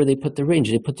 And guess where they put the range?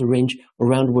 They put the range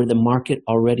around where the market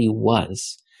already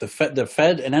was. The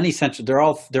Fed in any sense,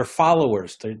 they're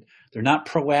followers. They're not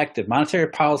proactive. Monetary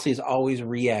policy is always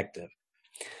reactive.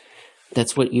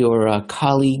 That's what your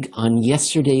colleague on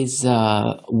yesterday's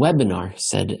webinar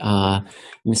said,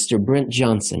 Mr. Brent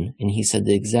Johnson, and he said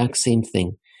the exact same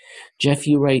thing. Jeff,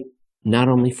 you write not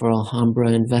only for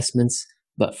Alhambra Investments,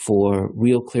 but for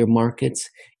Real Clear Markets,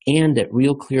 and at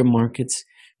Real Clear Markets,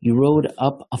 you wrote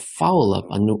up a follow-up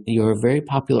on your very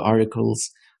popular articles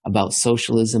about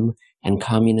socialism and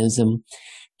communism,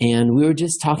 and we were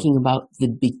just talking about the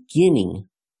beginning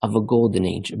of a golden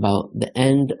age, about the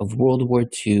end of World War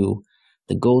II.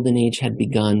 The golden age had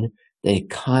begun. The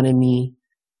economy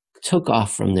took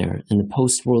off from there in the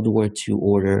post-World War II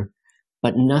order,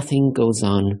 but nothing goes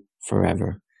on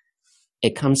forever.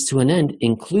 It comes to an end,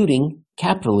 including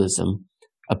capitalism,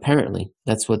 apparently.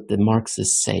 That's what the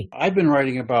Marxists say. I've been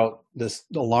writing about this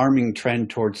alarming trend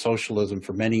towards socialism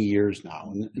for many years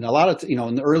now. And a lot of,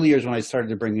 in the early years when I started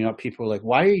to bring it up, people were like,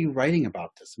 why are you writing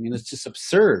about this? I mean, it's just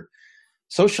absurd.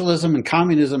 Socialism and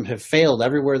communism have failed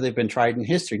everywhere they've been tried in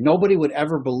history. Nobody would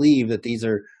ever believe that these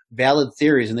are valid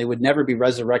theories and they would never be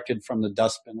resurrected from the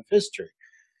dustbin of history.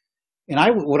 And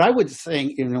what I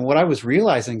was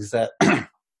realizing is that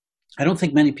I don't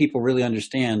think many people really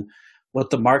understand what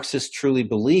the Marxists truly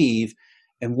believe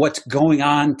and what's going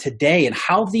on today and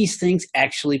how these things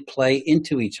actually play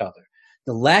into each other.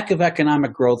 The lack of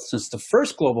economic growth since the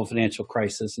first global financial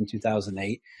crisis in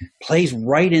 2008 plays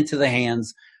right into the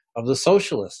hands of the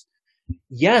socialists.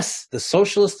 Yes, the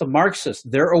socialists, the Marxists,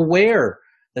 they're aware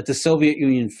that the Soviet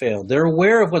Union failed. They're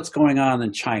aware of what's going on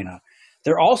in China.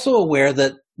 They're also aware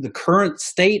that the current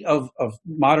state of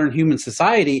modern human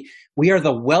society, we are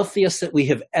the wealthiest that we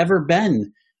have ever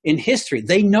been in history.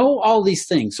 They know all these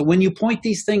things. So when you point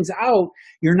these things out,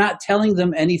 you're not telling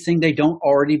them anything they don't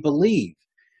already believe.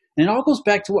 And it all goes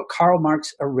back to what Karl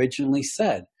Marx originally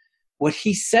said. What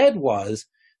he said was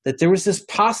that there was this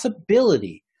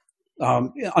possibility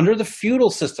under the feudal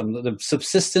system, the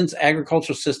subsistence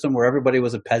agricultural system where everybody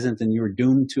was a peasant and you were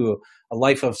doomed to a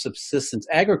life of subsistence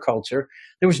agriculture,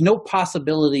 there was no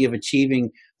possibility of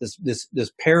achieving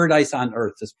this paradise on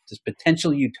earth, this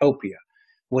potential utopia.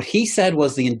 What he said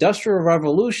was the Industrial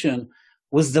Revolution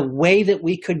was the way that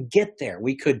we could get there.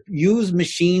 We could use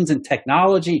machines and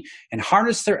technology and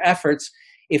harness their efforts.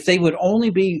 If they would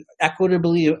only be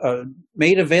equitably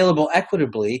made available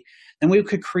equitably, then we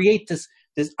could create this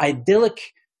idyllic,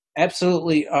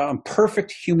 absolutely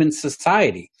perfect human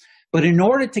society. But in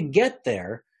order to get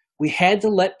there, we had to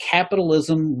let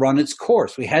capitalism run its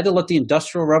course. We had to let the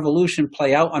Industrial Revolution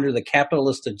play out under the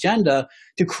capitalist agenda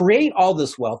to create all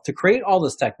this wealth, to create all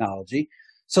this technology,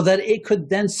 so that it could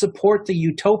then support the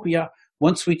utopia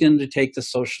once we undertake the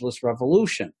socialist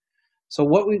revolution. So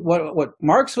what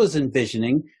Marx was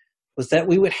envisioning was that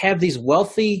we would have these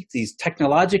wealthy, these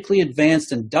technologically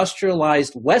advanced,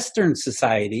 industrialized Western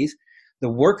societies.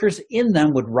 The workers in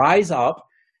them would rise up.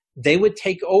 They would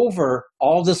take over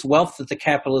all this wealth that the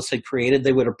capitalists had created.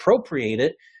 They would appropriate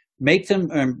it, make them,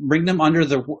 bring them under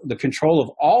the control of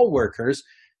all workers,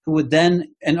 who would then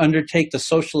undertake the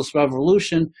socialist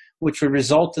revolution, which would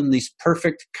result in this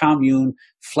perfect commune,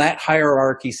 flat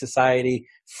hierarchy society,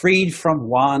 freed from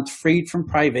want, freed from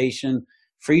privation,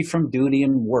 freed from duty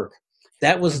and work.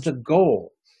 That was the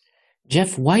goal.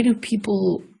 Jeff, why do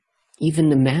people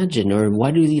even imagine, or why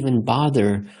do they even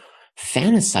bother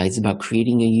fantasize about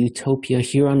creating a utopia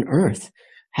here on Earth?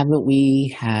 Haven't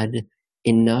we had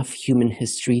enough human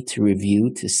history to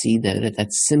review to see that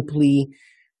that's simply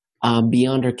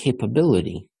beyond our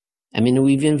capability? I mean,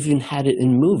 we've even had it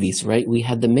in movies, right? We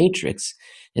had The Matrix.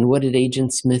 And what did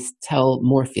Agent Smith tell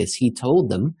Morpheus? He told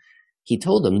them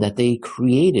that they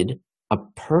created a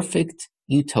perfect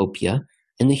utopia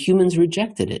and the humans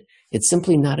rejected it. It's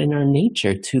simply not in our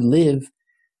nature to live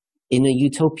in a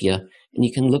utopia. And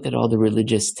you can look at all the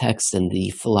religious texts and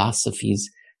the philosophies,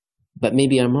 but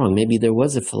maybe I'm wrong. Maybe there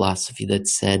was a philosophy that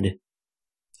said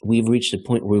we've reached a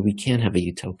point where we can have a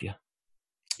utopia.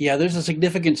 Yeah, there's a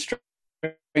significant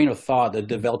strain of thought that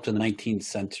developed in the 19th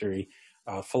century,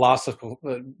 philosophical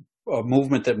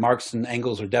movement that Marx and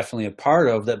Engels are definitely a part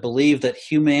of, that believed that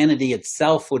humanity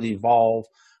itself would evolve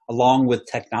along with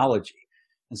technology.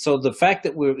 And so the fact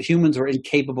that humans were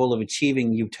incapable of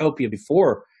achieving utopia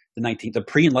before the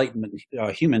pre-Enlightenment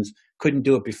humans couldn't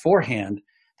do it beforehand,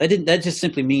 that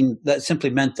simply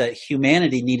meant that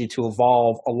humanity needed to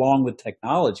evolve along with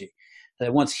technology.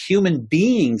 That once human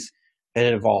beings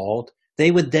had evolved,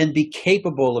 they would then be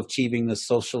capable of achieving the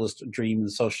socialist dream,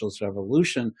 the socialist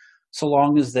revolution, so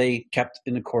long as they kept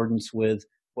in accordance with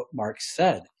what Marx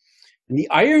said. And the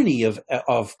irony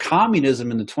of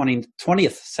communism in the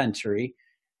 20th century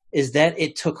is that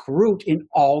it took root in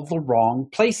all the wrong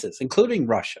places, including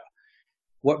Russia.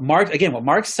 What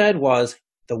Marx said was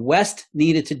the West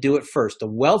needed to do it first. The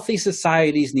wealthy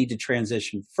societies need to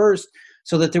transition first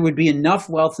so that there would be enough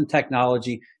wealth and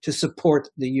technology to support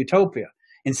the utopia.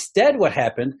 Instead, what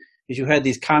happened is you had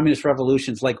these communist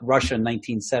revolutions like Russia in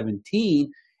 1917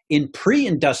 in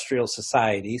pre-industrial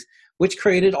societies, which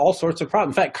created all sorts of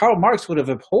problems. In fact, Karl Marx would have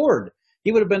abhorred,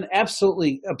 he would have been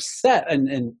absolutely upset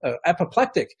and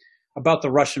apoplectic about the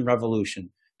Russian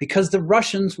Revolution, because the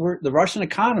Russian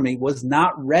economy was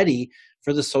not ready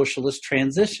for the socialist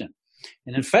transition.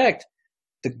 And in fact,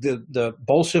 the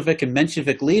Bolshevik and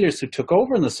Menshevik leaders who took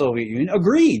over in the Soviet Union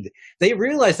agreed. They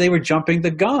realized they were jumping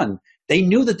the gun. They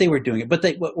knew that they were doing it. But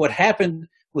what happened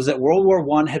was that World War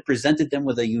I had presented them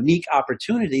with a unique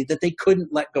opportunity that they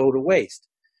couldn't let go to waste.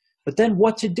 But then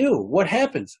what to do? What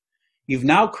happens? You've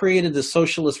now created the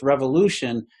socialist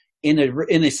revolution in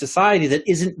a society that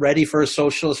isn't ready for a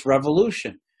socialist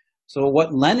revolution. So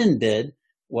what Lenin did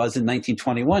was in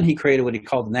 1921, he created what he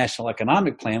called the National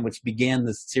Economic Plan, which began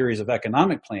this series of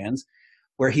economic plans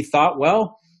where he thought,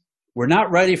 well, we're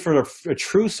not ready for a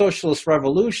true socialist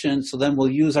revolution, so then we'll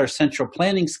use our central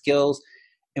planning skills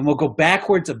and we'll go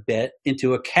backwards a bit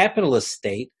into a capitalist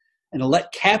state and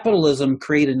let capitalism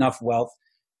create enough wealth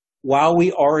while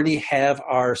we already have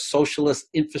our socialist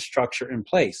infrastructure in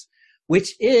place,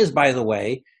 which is, by the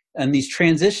way, in these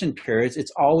transition periods,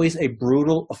 it's always a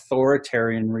brutal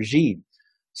authoritarian regime.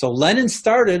 So Lenin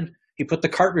he put the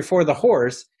cart before the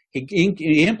horse,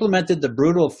 he implemented the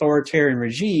brutal authoritarian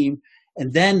regime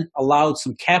and then allowed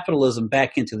some capitalism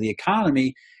back into the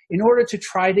economy in order to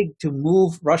try to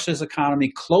move Russia's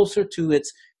economy closer to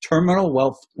its terminal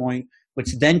wealth point,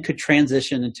 which then could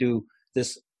transition into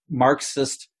this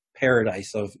Marxist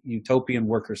paradise of utopian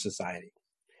worker society.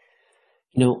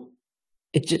 You know,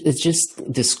 it just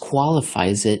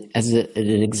disqualifies it as an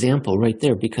example right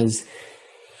there, because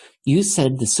you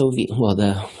said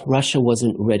Russia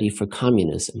wasn't ready for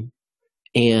communism.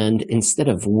 And instead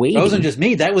of waiting, it wasn't just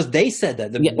me. They said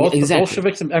that. The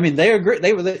Bolsheviks. I mean, they agree.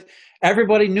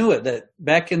 Everybody knew it. That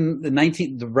back in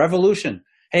the revolution.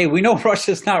 Hey, we know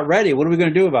Russia's not ready. What are we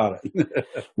going to do about it?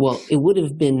 Well, it would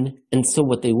have been, and so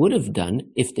what they would have done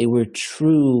if they were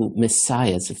true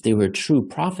messiahs, if they were true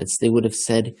prophets, they would have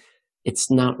said,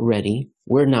 "It's not ready.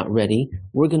 We're not ready.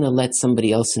 We're going to let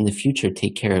somebody else in the future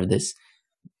take care of this."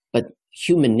 But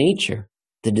human nature,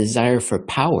 the desire for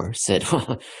power, said,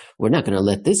 we're not going to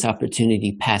let this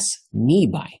opportunity pass me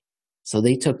by. So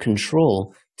they took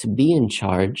control to be in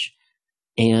charge,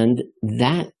 and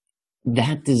that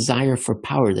that desire for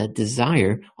power, that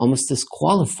desire almost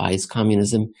disqualifies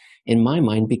communism in my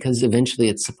mind, because eventually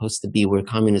it's supposed to be where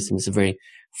communism is a very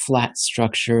flat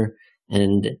structure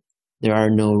and there are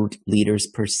no leaders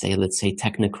per se, let's say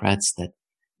technocrats that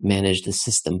manage the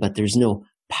system, but there's no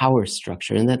power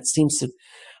structure. And that seems to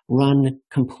run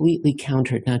completely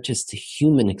counter not just to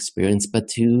human experience, but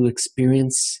to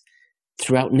experience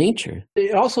throughout nature.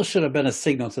 It also should have been a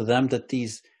signal to them that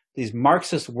these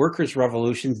Marxist workers'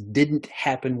 revolutions didn't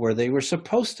happen where they were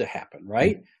supposed to happen,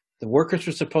 right? Mm-hmm. The workers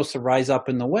were supposed to rise up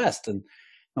in the West. And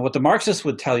what the Marxists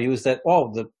would tell you is that,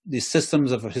 the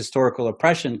systems of historical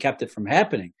oppression kept it from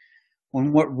happening.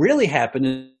 When what really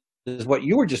happened is what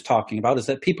you were just talking about, is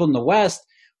that people in the West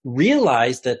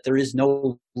realized that there is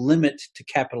no limit to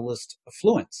capitalist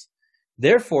affluence.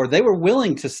 Therefore, they were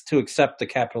willing to accept the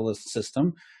capitalist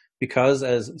system because,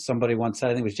 as somebody once said,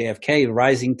 I think it was JFK,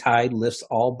 rising tide lifts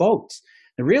all boats.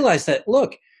 They realized that,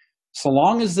 look, so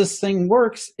long as this thing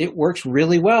works, it works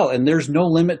really well, and there's no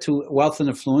limit to wealth and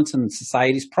influence in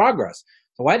society's progress.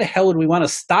 So why the hell would we want to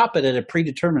stop it at a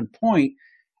predetermined point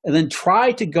and then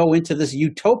try to go into this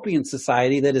utopian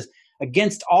society that is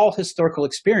against all historical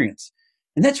experience?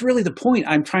 And that's really the point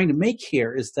I'm trying to make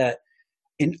here, is that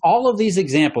in all of these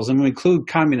examples, and we include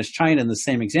communist China in the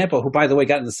same example, who, by the way,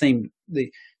 got in the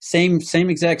same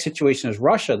exact situation as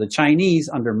Russia. The Chinese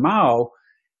under Mao,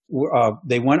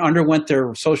 they underwent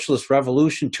their socialist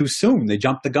revolution too soon. They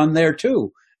jumped the gun there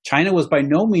too. China was by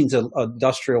no means an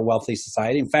industrial wealthy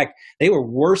society. In fact, they were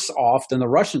worse off than the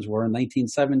Russians were in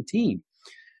 1917.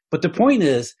 But the point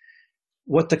is,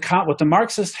 what the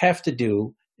Marxists have to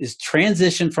do is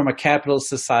transition from a capitalist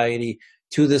society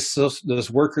to this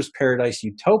workers' paradise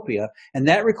utopia, and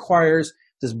that requires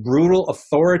this brutal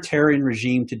authoritarian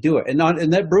regime to do it. And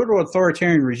that brutal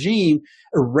authoritarian regime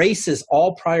erases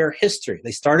all prior history.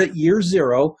 They start at year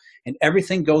zero, and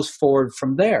everything goes forward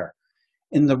from there.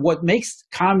 And what makes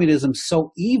communism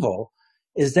so evil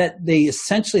is that they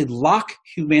essentially lock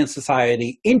human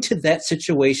society into that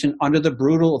situation under the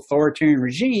brutal authoritarian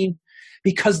regime,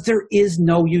 because there is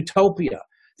no utopia.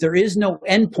 There is no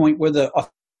endpoint where the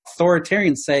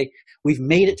authoritarians say, we've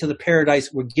made it to the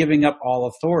paradise, we're giving up all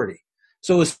authority.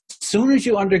 So as soon as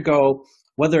you undergo,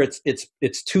 whether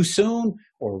it's too soon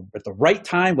or at the right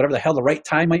time, whatever the hell the right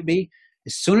time might be,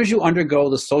 as soon as you undergo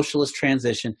the socialist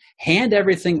transition, hand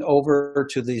everything over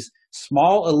to these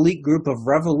small elite group of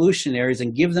revolutionaries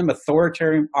and give them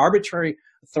arbitrary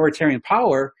authoritarian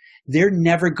power, they're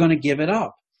never going to give it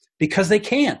up, because they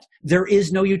can't. There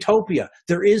is no utopia.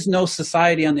 There is no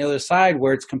society on the other side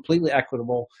where it's completely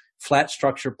equitable, flat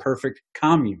structure, perfect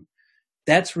commune.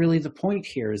 That's really the point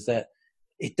here, is that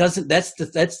it doesn't, that's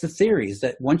the theory, is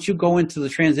that once you go into the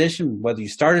transition, whether you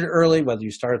started early, whether you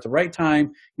start at the right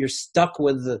time, you're stuck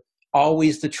with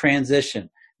always the transition.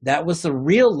 That was the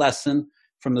real lesson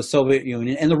from the Soviet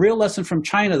Union, and the real lesson from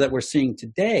China that we're seeing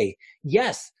today.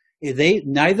 Yes,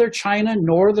 neither China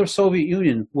nor the Soviet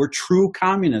Union were true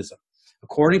communism.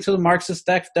 According to the Marxist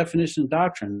definition and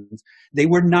doctrines, they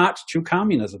were not true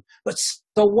communism. But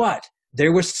so what? They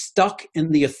were stuck in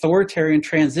the authoritarian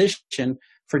transition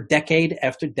for decade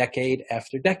after decade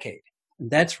after decade. And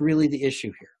that's really the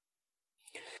issue here.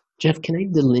 Jeff, can I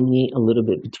delineate a little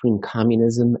bit between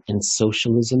communism and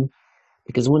socialism?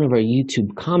 Because one of our YouTube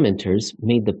commenters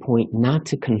made the point not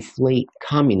to conflate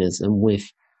communism with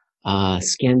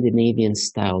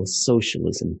Scandinavian-style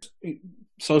socialism.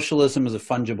 Socialism is a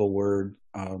fungible word,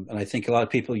 and I think a lot of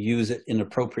people use it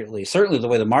inappropriately. Certainly the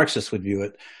way the Marxists would view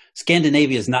it.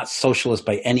 Scandinavia is not socialist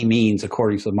by any means,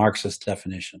 according to the Marxist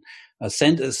definition.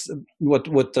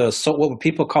 What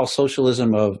people call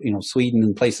socialism of Sweden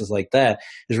and places like that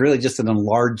is really just an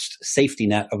enlarged safety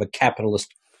net of a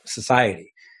capitalist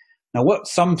society. Now, what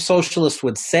some socialists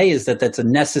would say is that that's a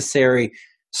necessary,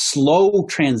 slow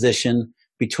transition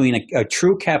between a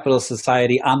true capitalist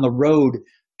society on the road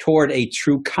toward a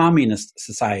true communist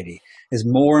society, as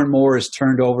more and more is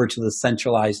turned over to the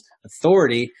centralized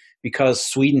authority, because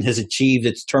Sweden has achieved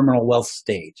its terminal wealth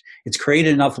stage. It's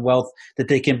created enough wealth that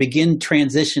they can begin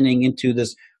transitioning into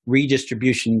this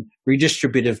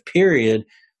redistributive period,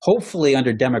 hopefully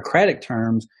under democratic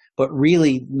terms, but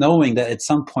really knowing that at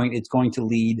some point it's going to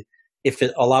lead, if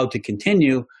it allowed to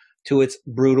continue, to its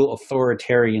brutal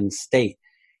authoritarian state.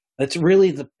 That's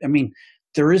really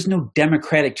there is no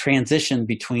democratic transition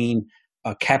between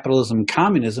capitalism and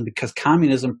communism, because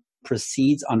communism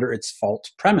proceeds under its false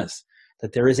premise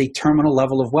that there is a terminal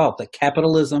level of wealth, that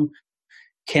capitalism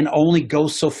can only go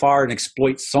so far and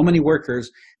exploit so many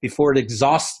workers before it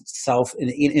exhausts itself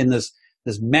in this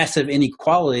massive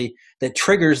inequality that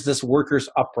triggers this workers'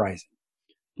 uprising.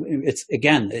 It's,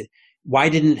 again, Why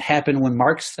didn't it happen when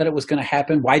Marx said it was going to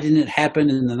happen? Why didn't it happen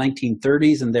in the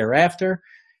 1930s and thereafter?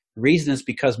 The reason is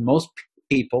because most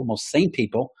people, most sane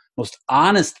people, most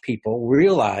honest people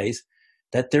realize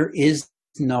that there is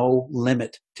no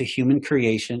limit to human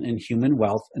creation and human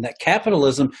wealth, and that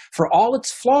capitalism, for all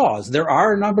its flaws, there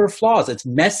are a number of flaws. It's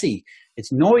messy,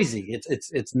 it's noisy,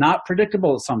 it's not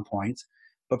predictable at some points,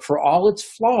 but for all its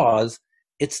flaws,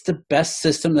 it's the best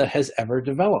system that has ever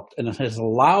developed, and it has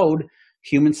allowed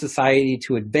human society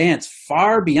to advance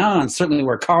far beyond certainly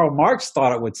where Karl Marx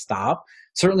thought it would stop,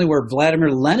 certainly where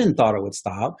Vladimir Lenin thought it would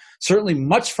stop, certainly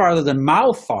much farther than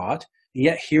Mao thought.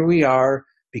 Yet here we are,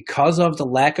 because of the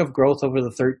lack of growth over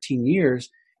the 13 years.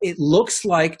 It looks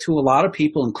like to a lot of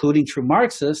people, including true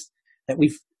Marxists, that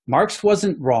Marx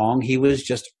wasn't wrong, he was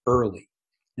just early.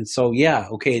 And so, yeah,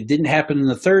 okay, it didn't happen in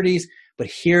the 30s, but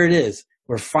here it is.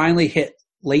 We're finally hit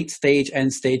late stage,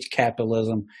 end stage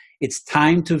capitalism. It's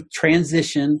time to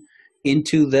transition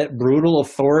into that brutal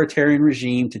authoritarian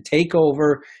regime, to take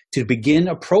over, to begin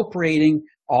appropriating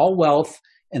all wealth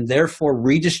and therefore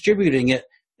redistributing it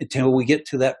until we get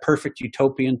to that perfect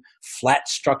utopian, flat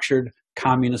structured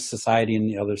communist society on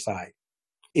the other side.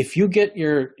 If you get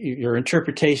your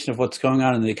interpretation of what's going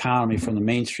on in the economy from the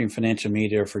mainstream financial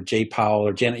media, or for Jay Powell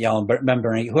or Janet Yellen, Ben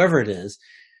Bernanke, whoever it is,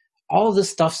 all of this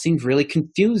stuff seems really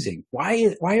confusing.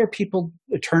 Why are people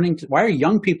why are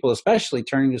young people especially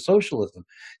turning to socialism?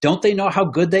 Don't they know how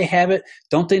good they have it?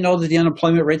 Don't they know that the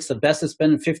unemployment rate's the best it's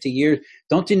been in 50 years?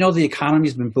 Don't they know the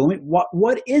economy's been booming?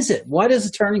 What is it? What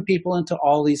is turning people into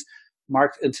all these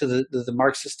into the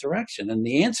Marxist direction? And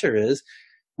the answer is,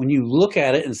 when you look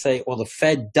at it and say, well, the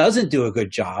Fed doesn't do a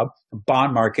good job, the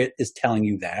bond market is telling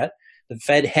you that, the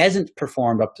Fed hasn't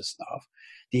performed up to snuff,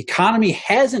 the economy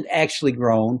hasn't actually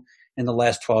grown in the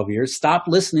last 12 years. Stop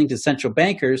listening to central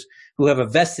bankers who have a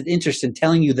vested interest in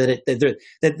telling you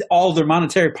that all their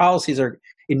monetary policies are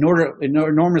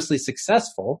enormously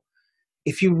successful.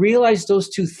 If you realize those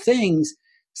two things,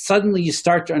 suddenly you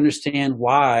start to understand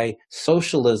why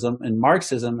socialism and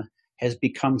Marxism has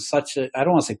become such a, I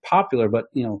don't want to say popular, but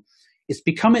it's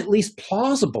become at least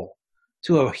plausible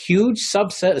to a huge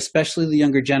subset, especially the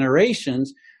younger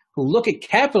generations, who look at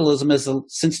capitalism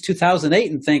since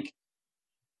 2008 and think,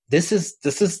 this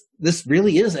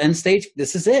really is end stage.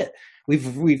 This is it.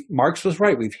 Marx was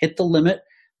right. We've hit the limit.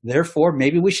 Therefore,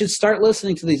 maybe we should start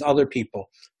listening to these other people,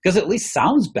 because it at least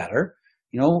sounds better.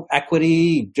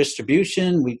 Equity,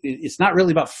 distribution. It's not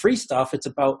really about free stuff. It's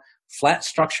about flat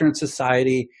structure in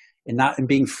society, and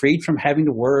being freed from having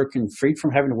to work, and freed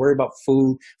from having to worry about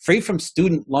food, free from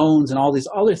student loans and all these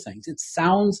other things. It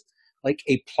sounds like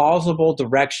a plausible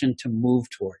direction to move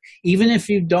toward, even if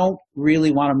you don't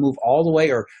really want to move all the way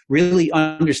or really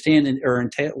understand or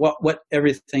entail what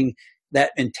everything that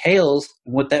entails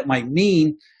and what that might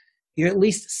mean. You're at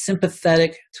least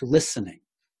sympathetic to listening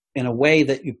in a way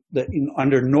that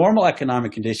under normal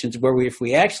economic conditions, if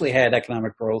we actually had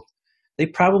economic growth, they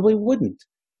probably wouldn't.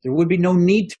 There would be no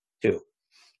need to.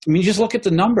 I mean, just look at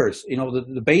the numbers,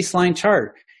 the baseline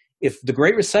chart. If the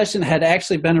Great Recession had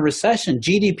actually been a recession,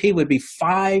 GDP would be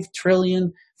 $5.5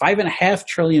 trillion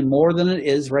more than it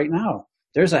is right now.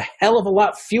 There's a hell of a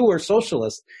lot fewer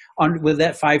socialists with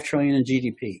that $5 trillion in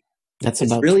GDP. That's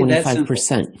about really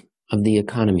 25% of the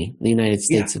economy, the United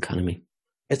States economy.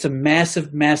 It's a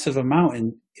massive, massive amount.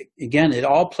 And again, it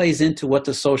all plays into what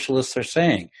the socialists are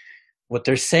saying. What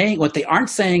they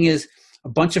aren't saying is a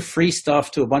bunch of free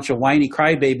stuff to a bunch of whiny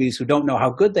crybabies who don't know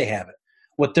how good they have it.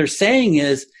 What they're saying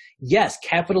is, yes,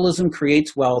 capitalism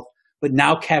creates wealth, but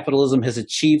now capitalism has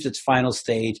achieved its final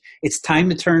stage. It's time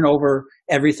to turn over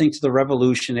everything to the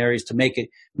revolutionaries to make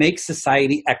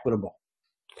society equitable.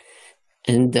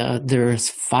 And there's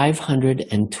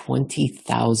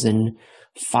 520,000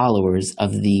 followers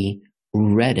of the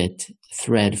Reddit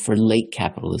thread for late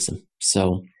capitalism.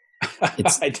 So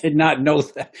I did not know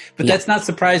that, but that's not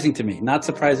surprising to me. Not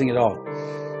surprising at all.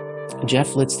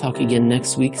 Jeff, let's talk again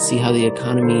next week, see how the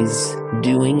economy's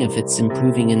doing, if it's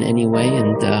improving in any way,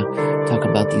 and talk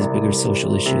about these bigger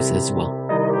social issues as well.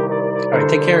 All right,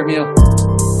 take care, Emil.